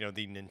 the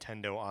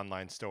Nintendo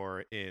online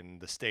store in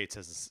the States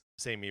has the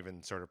same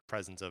even sort of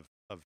presence of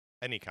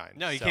any kind.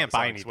 No, you can't buy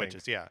selling anything.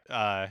 Switches,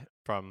 yeah.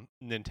 From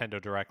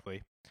Nintendo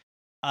directly.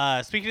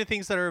 Speaking of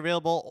things that are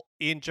available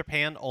in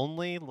Japan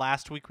only,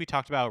 last week we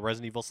talked about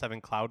Resident Evil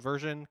 7 Cloud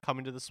version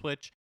coming to the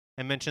Switch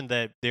and mentioned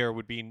that there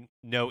would be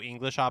no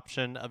English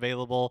option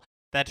available.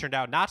 That turned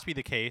out not to be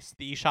the case.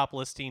 The eShop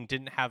listing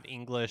didn't have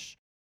English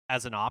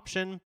as an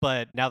option,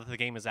 but now that the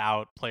game is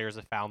out, players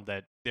have found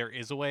that there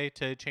is a way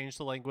to change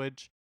the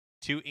language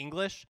to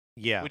English,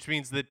 Yeah. which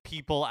means that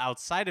people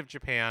outside of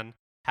Japan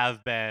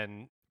have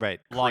been Right.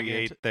 log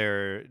Create into-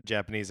 their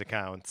Japanese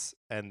accounts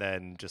and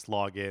then just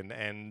log in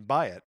and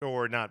buy it,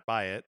 or not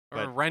buy it,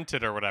 or but rent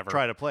it or whatever.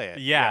 try to play it.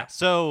 Yeah.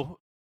 So,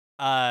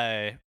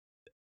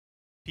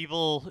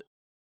 people,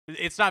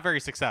 it's not very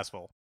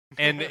successful,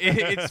 and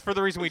it's for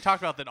the reason we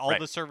talked about, that all Right.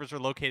 the servers are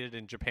located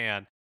in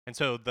Japan, and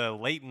so the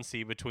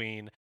latency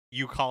between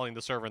you calling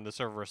the server and the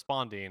server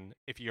responding,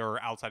 if you're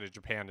outside of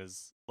Japan,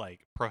 is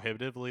like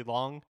prohibitively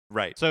long.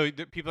 Right. So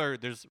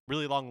there's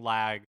really long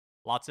lag,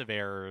 lots of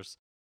errors,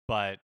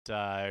 but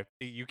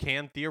you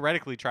can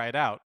theoretically try it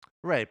out.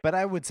 Right. But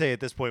I would say at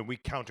this point we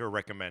counter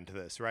recommend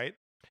this, right?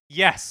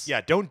 Yes.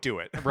 Yeah. Don't do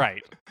it.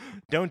 Right.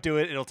 Don't do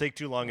it. It'll take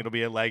too long. It'll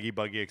be a laggy,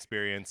 buggy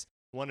experience.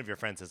 One of your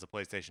friends has a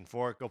PlayStation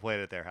 4. Go play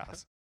it at their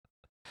house.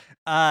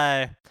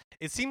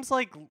 It seems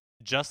like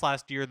just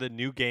last year the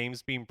new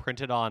games being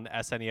printed on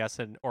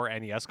SNES or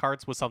NES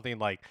cards was something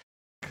like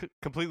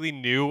completely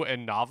new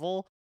and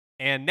novel,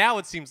 and now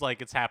it seems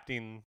like it's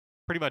happening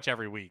pretty much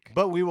every week.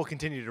 But we will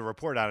continue to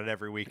report on it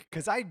every week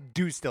because I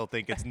do still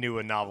think it's new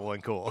and novel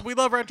and cool. We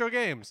love retro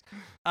games.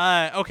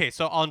 Okay,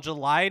 so on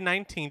July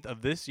 19th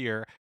of this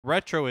year,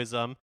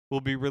 Retroism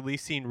will be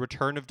releasing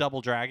Return of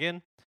Double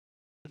Dragon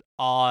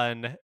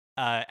on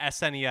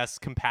SNES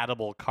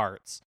compatible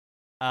carts.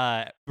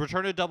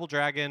 Return of Double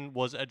Dragon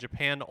was a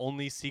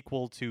Japan-only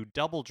sequel to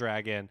Double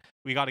Dragon.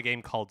 We got a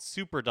game called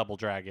Super Double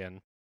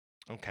Dragon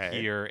Okay.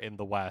 here in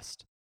the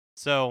West.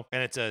 So,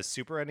 And it's a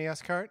Super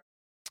NES cart?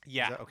 Is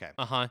yeah. that- okay.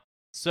 Uh-huh.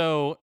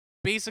 So,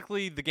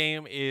 basically, the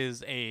game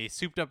is a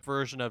souped-up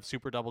version of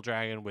Super Double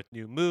Dragon with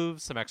new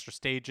moves, some extra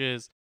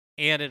stages,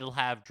 and it'll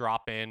have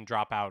drop-in,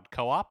 drop-out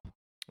co-op.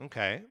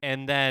 Okay.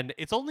 And then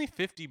it's only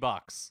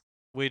 $50,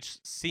 which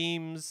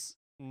seems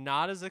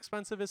not as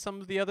expensive as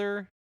some of the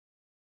other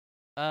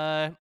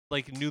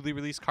like newly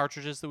released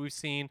cartridges that we've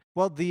seen.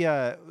 Well,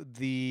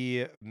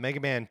 the Mega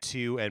Man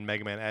 2 and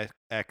Mega Man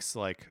X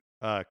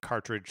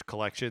cartridge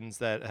collections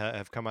that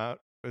have come out,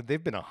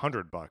 they've been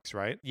 $100,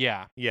 right?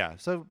 Yeah. Yeah.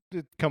 So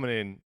coming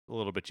in a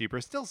little bit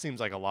cheaper still seems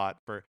like a lot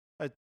for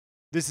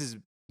this is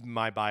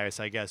my bias,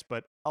 I guess,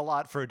 but a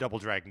lot for a Double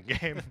Dragon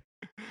game.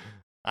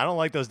 I don't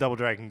like those Double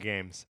Dragon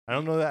games. I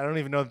don't know that. I don't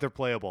even know if they're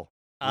playable.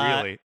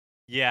 Really.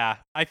 Yeah,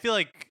 I feel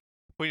like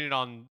putting it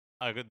on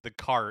the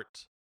cart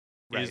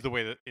is Right. the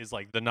way that is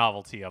like the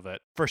novelty of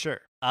it. For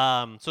sure.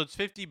 So it's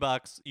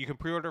 $50. You can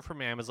pre-order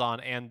from Amazon,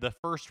 and the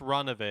first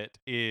run of it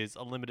is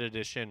a limited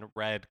edition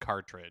red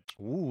cartridge.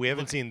 Ooh, we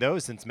haven't Look- seen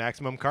those since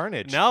Maximum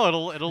Carnage. No,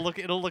 it'll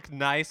look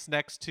nice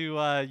next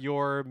to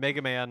your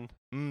Mega Man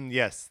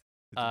Yes.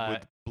 Uh,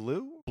 With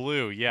blue?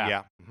 Blue. Yeah.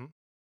 Yeah.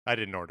 I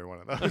didn't order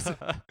one of those.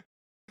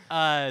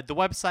 The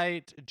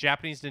website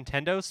Japanese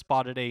Nintendo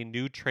spotted a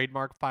new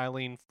trademark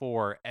filing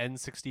for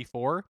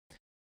N64.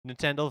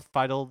 Nintendo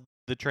filed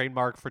the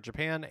trademark for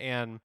Japan,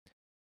 and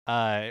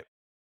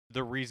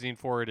the reasoning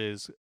for it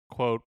is,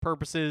 quote,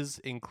 purposes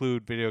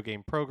include video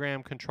game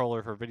program,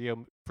 controller for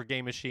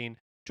game machine,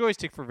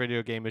 joystick for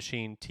video game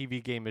machine,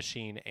 TV game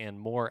machine, and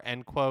more,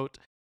 end quote.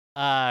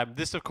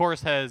 This, of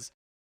course, has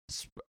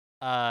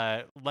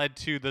led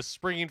to the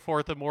springing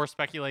forth of more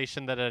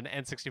speculation that an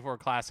N64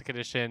 Classic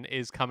Edition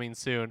is coming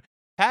soon.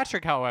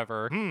 Patrick,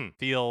 however,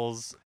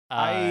 feels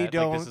I like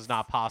don't. this is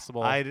not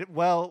possible.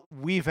 Well,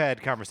 we've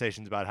had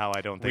conversations about how I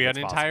don't think We had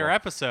it's an entire possible.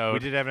 episode We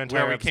did have an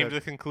entire where we episode. came to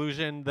the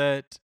conclusion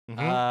that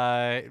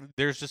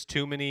there's just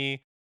too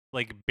many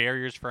like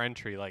barriers for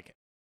entry. Like,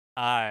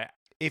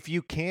 If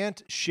you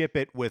can't ship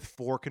it with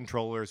 4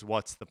 controllers,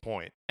 what's the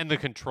point? and the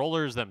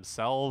controllers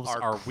themselves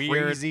are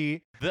weird.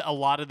 crazy. A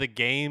lot of the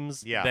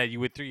games Yeah. that you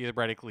would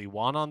theoretically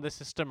want on the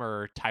system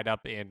are tied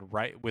up in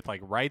with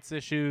like rights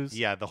issues.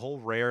 Yeah, the whole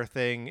Rare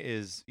thing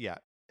is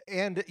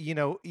and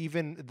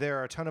even there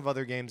are a ton of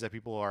other games that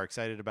people are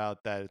excited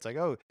about that it's like,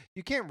 oh,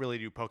 you can't really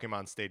do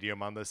Pokemon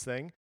Stadium on this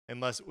thing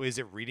unless is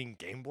it reading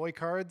Game Boy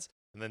cards,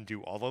 and then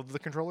do all of the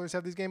controllers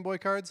have these Game Boy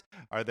cards?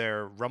 Are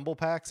there Rumble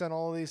packs on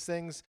all of these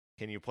things?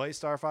 Can you play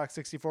Star Fox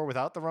 64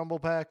 without the Rumble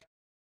pack?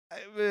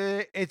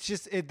 It's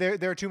just there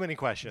are too many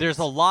questions. There's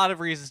a lot of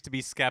reasons to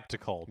be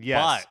skeptical.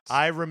 Yes, but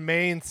I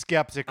remain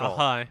skeptical.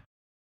 I'm-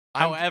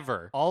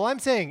 However, All I'm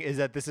saying is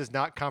that this is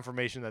not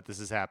confirmation that this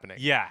is happening.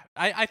 yeah,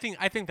 I think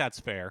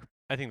that's fair.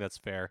 I think that's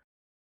fair.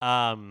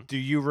 Do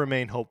you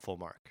remain hopeful,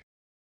 Mark?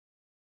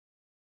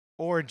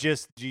 Or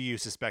just do you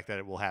suspect that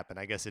it will happen?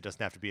 I guess it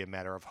doesn't have to be a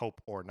matter of hope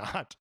or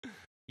not.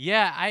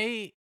 Yeah,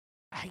 I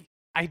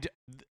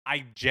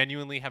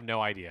genuinely have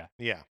no idea.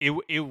 Yeah. It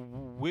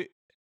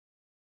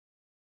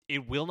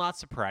will not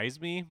surprise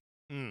me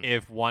Mm.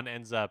 if one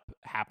ends up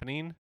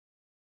happening,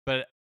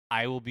 but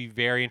I will be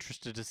very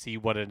interested to see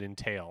what it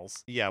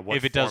entails Yeah. What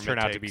if it does form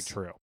turn out to be takes.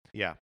 true.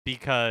 Yeah.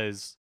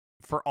 Because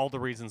for all the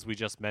reasons we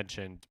just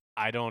mentioned,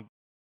 I don't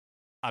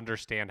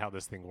understand how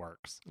this thing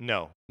works.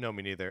 No,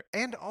 me neither.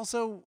 And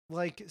also,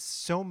 like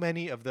so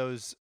many of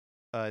those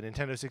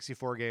Nintendo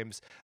 64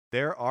 games,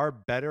 there are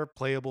better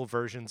playable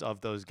versions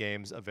of those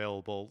games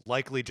available,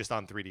 likely just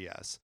on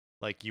 3DS.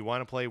 Like, you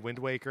want to play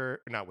Ocarina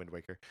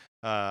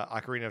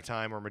of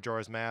Time or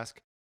Majora's Mask,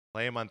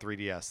 play them on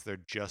 3DS. They're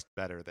just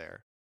better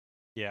there.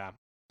 Yeah.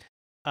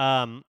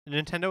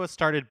 Nintendo has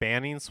started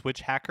banning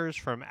Switch hackers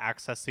from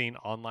accessing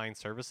online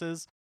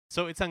services.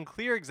 So it's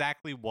unclear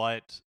exactly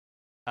what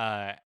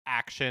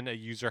action a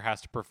user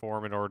has to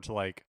perform in order to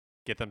like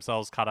get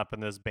themselves caught up in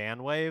this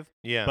ban wave.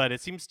 Yeah. But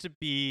it seems to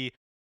be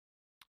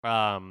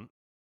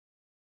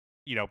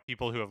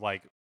people who have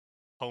like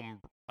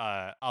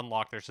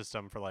unlocked their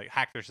system for like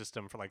hacked their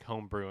system for like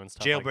homebrew and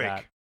stuff like Jailbreak.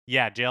 that.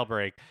 Yeah,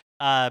 jailbreak.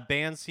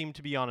 Bans seem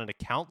to be on an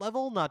account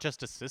level, not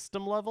just a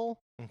system level.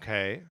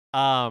 Okay.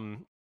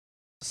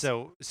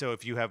 So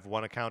if you have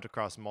one account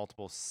across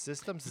multiple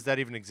systems, does that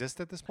even exist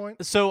at this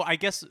point? So I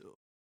guess,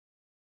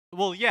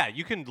 well, yeah,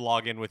 you can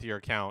log in with your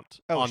account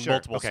on sure.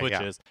 multiple Okay, yeah.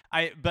 switches.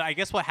 But I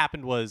guess what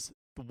happened was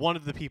one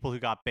of the people who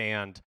got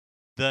banned,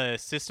 the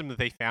system that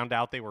they found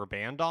out they were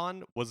banned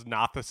on was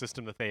not the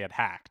system that they had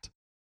hacked.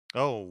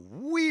 Oh,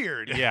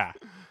 weird. Yeah.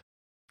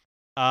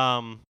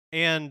 And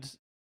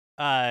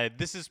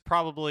this is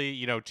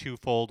probably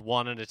twofold.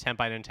 One, an attempt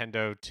by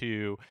Nintendo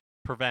to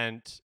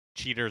prevent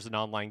cheaters in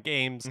online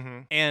games,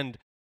 Mhm. and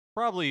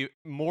probably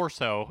more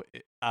so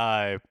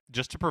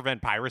just to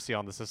prevent piracy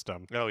on the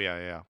system. Oh,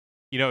 yeah.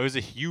 It was a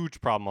huge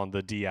problem on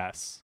the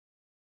DS.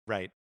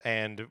 Right.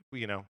 And,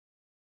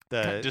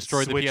 the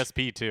Destroyed Switch, the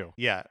PSP too.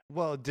 Yeah.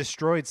 Well,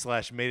 destroyed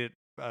 / made it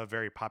a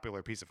very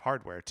popular piece of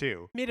hardware,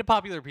 too. Made a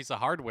popular piece of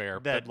hardware,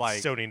 That but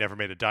like Sony never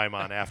made a dime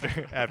on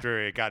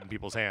after it got in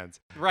people's hands.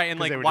 right, and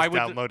 'Cause they like were why just would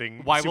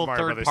downloading why Super will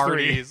Mario third Brothers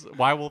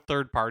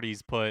 3.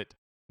 parties put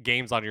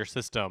games on your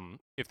system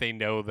if they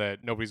know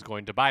that nobody's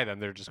going to buy them?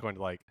 They're just going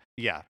to like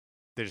Yeah.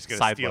 They're just going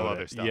to steal sideload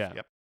other it, stuff. yeah.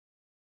 Yep.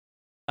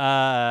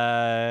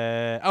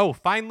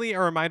 Finally, a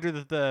reminder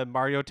that the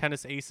Mario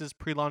Tennis Aces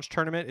pre-launch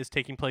tournament is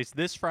taking place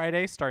this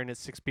Friday, starting at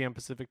 6 p.m.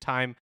 Pacific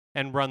time,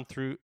 and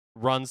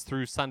runs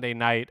through Sunday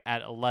night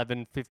at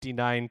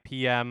 11:59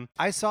 p.m.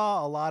 I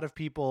saw a lot of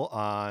people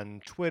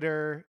on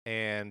Twitter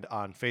and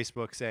on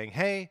Facebook saying,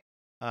 "Hey,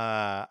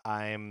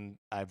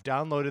 I've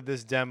downloaded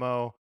this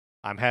demo.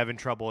 I'm having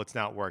trouble. It's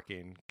not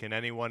working. Can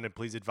anyone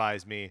please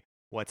advise me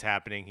what's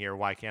happening here?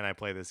 Why can't I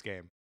play this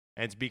game?"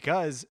 And it's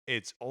because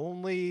it's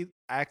only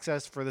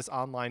access for this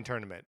online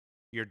tournament.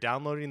 You're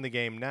downloading the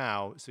game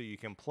now so you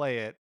can play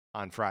it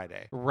on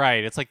Friday.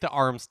 Right. It's like the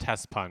ARMS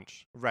test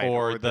punch. Right.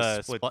 Or,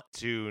 the spl-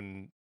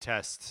 Splatoon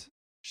test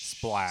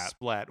Splat.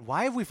 Splat.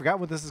 Why have we forgotten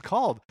what this is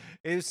called?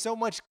 It is so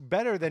much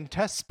better than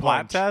test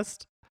Splat punch.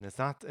 test. It's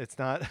not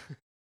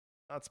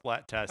not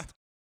Splat test.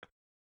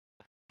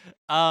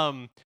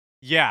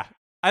 Yeah.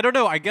 I don't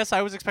know. I guess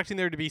I was expecting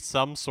there to be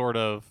some sort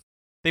of.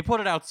 They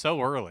put it out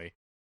so early.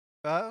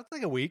 It's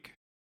like a week.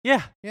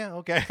 Yeah. Yeah,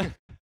 okay.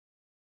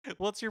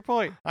 What's your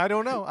point? I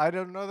don't know. I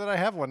don't know that I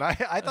have one. I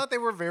thought they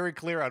were very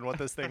clear on what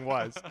this thing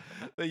was.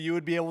 That you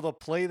would be able to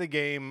play the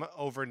game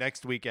over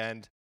next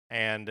weekend,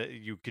 and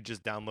you could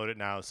just download it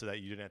now so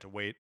that you didn't have to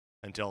wait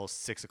until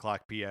 6:00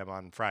 p.m.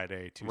 on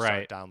Friday to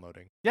start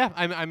downloading. Yeah,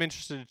 I'm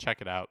interested to check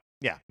it out.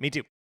 Yeah, me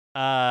too.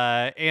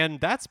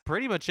 And that's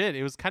pretty much it.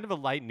 It was kind of a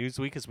light news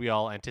week as we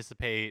all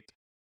anticipate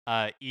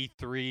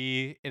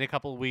E3 in a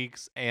couple of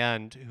weeks,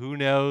 and who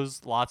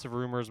knows, lots of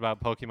rumors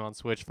about Pokemon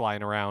Switch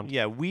flying around.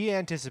 Yeah, we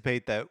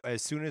anticipate that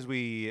as soon as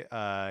we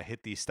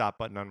hit the stop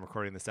button on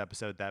recording this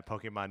episode, that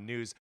Pokemon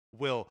news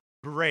will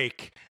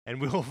break,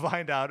 and we will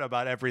find out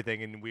about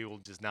everything, and we will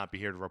just not be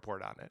here to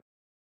report on it.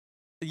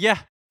 Yeah,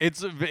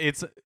 it's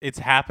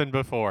happened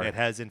before. It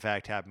has in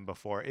fact happened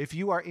before. If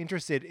you are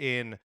interested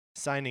in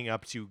signing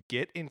up to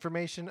get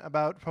information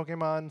about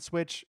Pokemon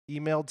Switch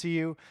emailed to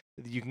you,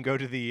 you can go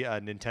to the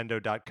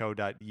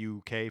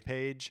nintendo.co.uk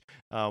page.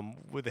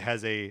 It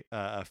has a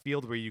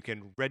field where you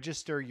can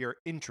register your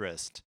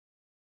interest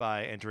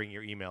by entering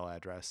your email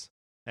address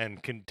and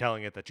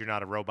telling it that you're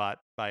not a robot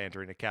by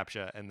entering a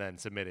CAPTCHA and then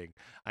submitting.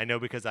 I know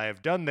because I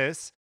have done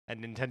this,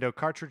 and Nintendo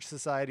Cartridge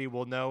Society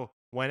will know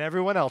when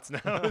everyone else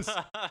knows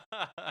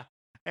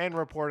and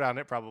report on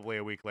it probably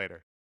a week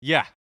later.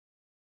 Yeah.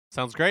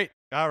 Sounds great.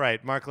 All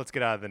right, Mark, let's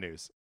get out of the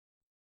news.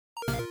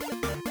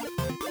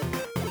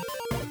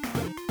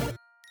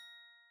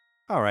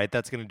 All right,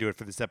 that's going to do it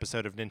for this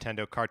episode of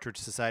Nintendo Cartridge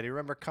Society.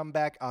 Remember, come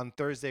back on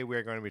Thursday.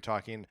 We're going to be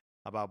talking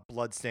about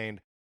Bloodstained,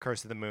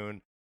 Curse of the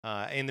Moon.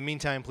 In the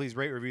meantime, please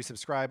rate, review,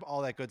 subscribe,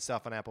 all that good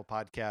stuff on Apple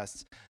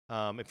Podcasts.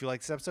 If you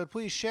like this episode,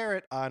 please share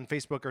it on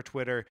Facebook or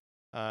Twitter.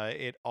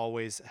 It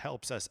always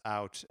helps us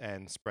out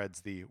and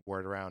spreads the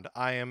word around.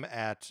 I am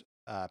at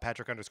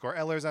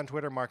Patrick_Ellers on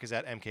Twitter. Mark is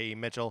at MKE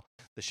Mitchell.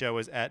 The show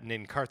is at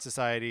Nin Cart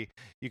Society.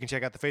 You can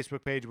check out the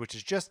Facebook page, which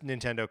is just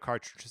Nintendo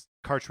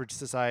Cartridge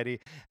Society.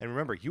 And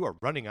remember, you are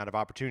running out of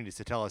opportunities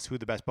to tell us who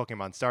the best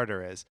Pokemon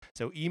starter is.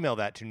 So email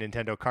that to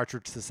Nintendo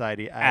Cartridge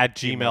Society at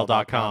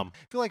gmail.com.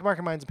 If you like Mark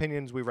and Mine's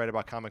opinions, we write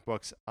about comic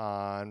books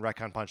on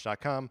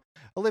retconpunch.com.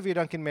 Olivia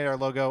Duncan made our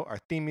logo. Our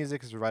theme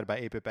music is provided by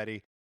 8-Bit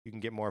Betty. You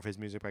can get more of his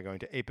music by going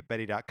to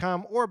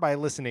 8bitbetty.com or by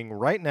listening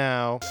right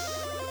now.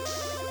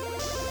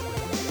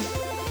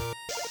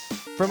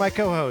 For my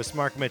co-host,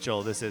 Mark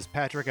Mitchell, this is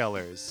Patrick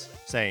Ellers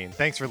saying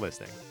thanks for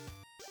listening.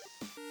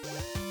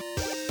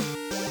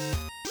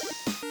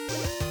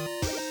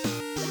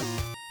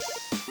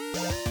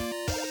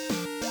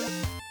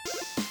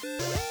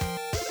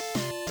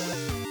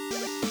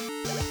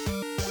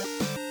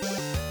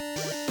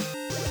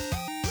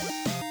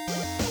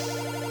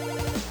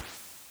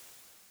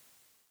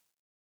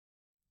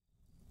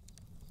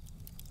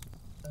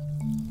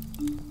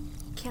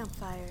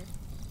 Campfire.